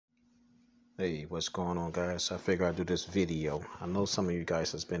Hey, what's going on, guys? I figure I'd do this video. I know some of you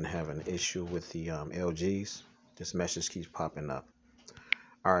guys has been having an issue with the LGs. This message keeps popping up.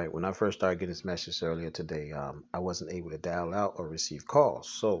 All right, when I first started getting this message earlier today, I wasn't able to dial out or receive calls.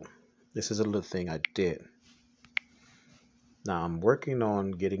 So this is a little thing I did. Now I'm working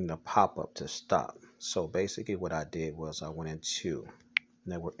on getting the pop-up to stop. So basically what I did was I went into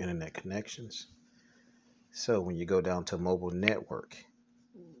network internet connections. So when you go down to mobile network,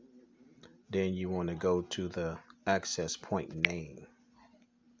 then you want to go to the access point name.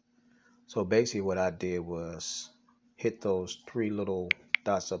 So basically what I did was hit those three little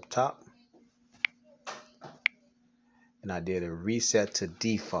dots up top, and I did a reset to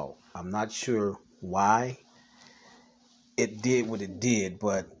default. I'm not sure why it did what it did,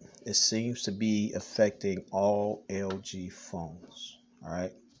 but it seems to be affecting all LG phones. All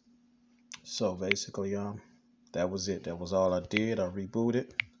right. So basically, that was it. That was all I did. I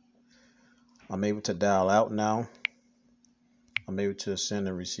rebooted. I'm able to dial out now. I'm able to send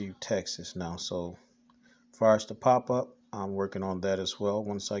and receive texts now. So as far as the pop-up, I'm working on that as well.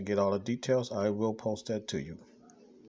 Once I get all the details, I will post that to you.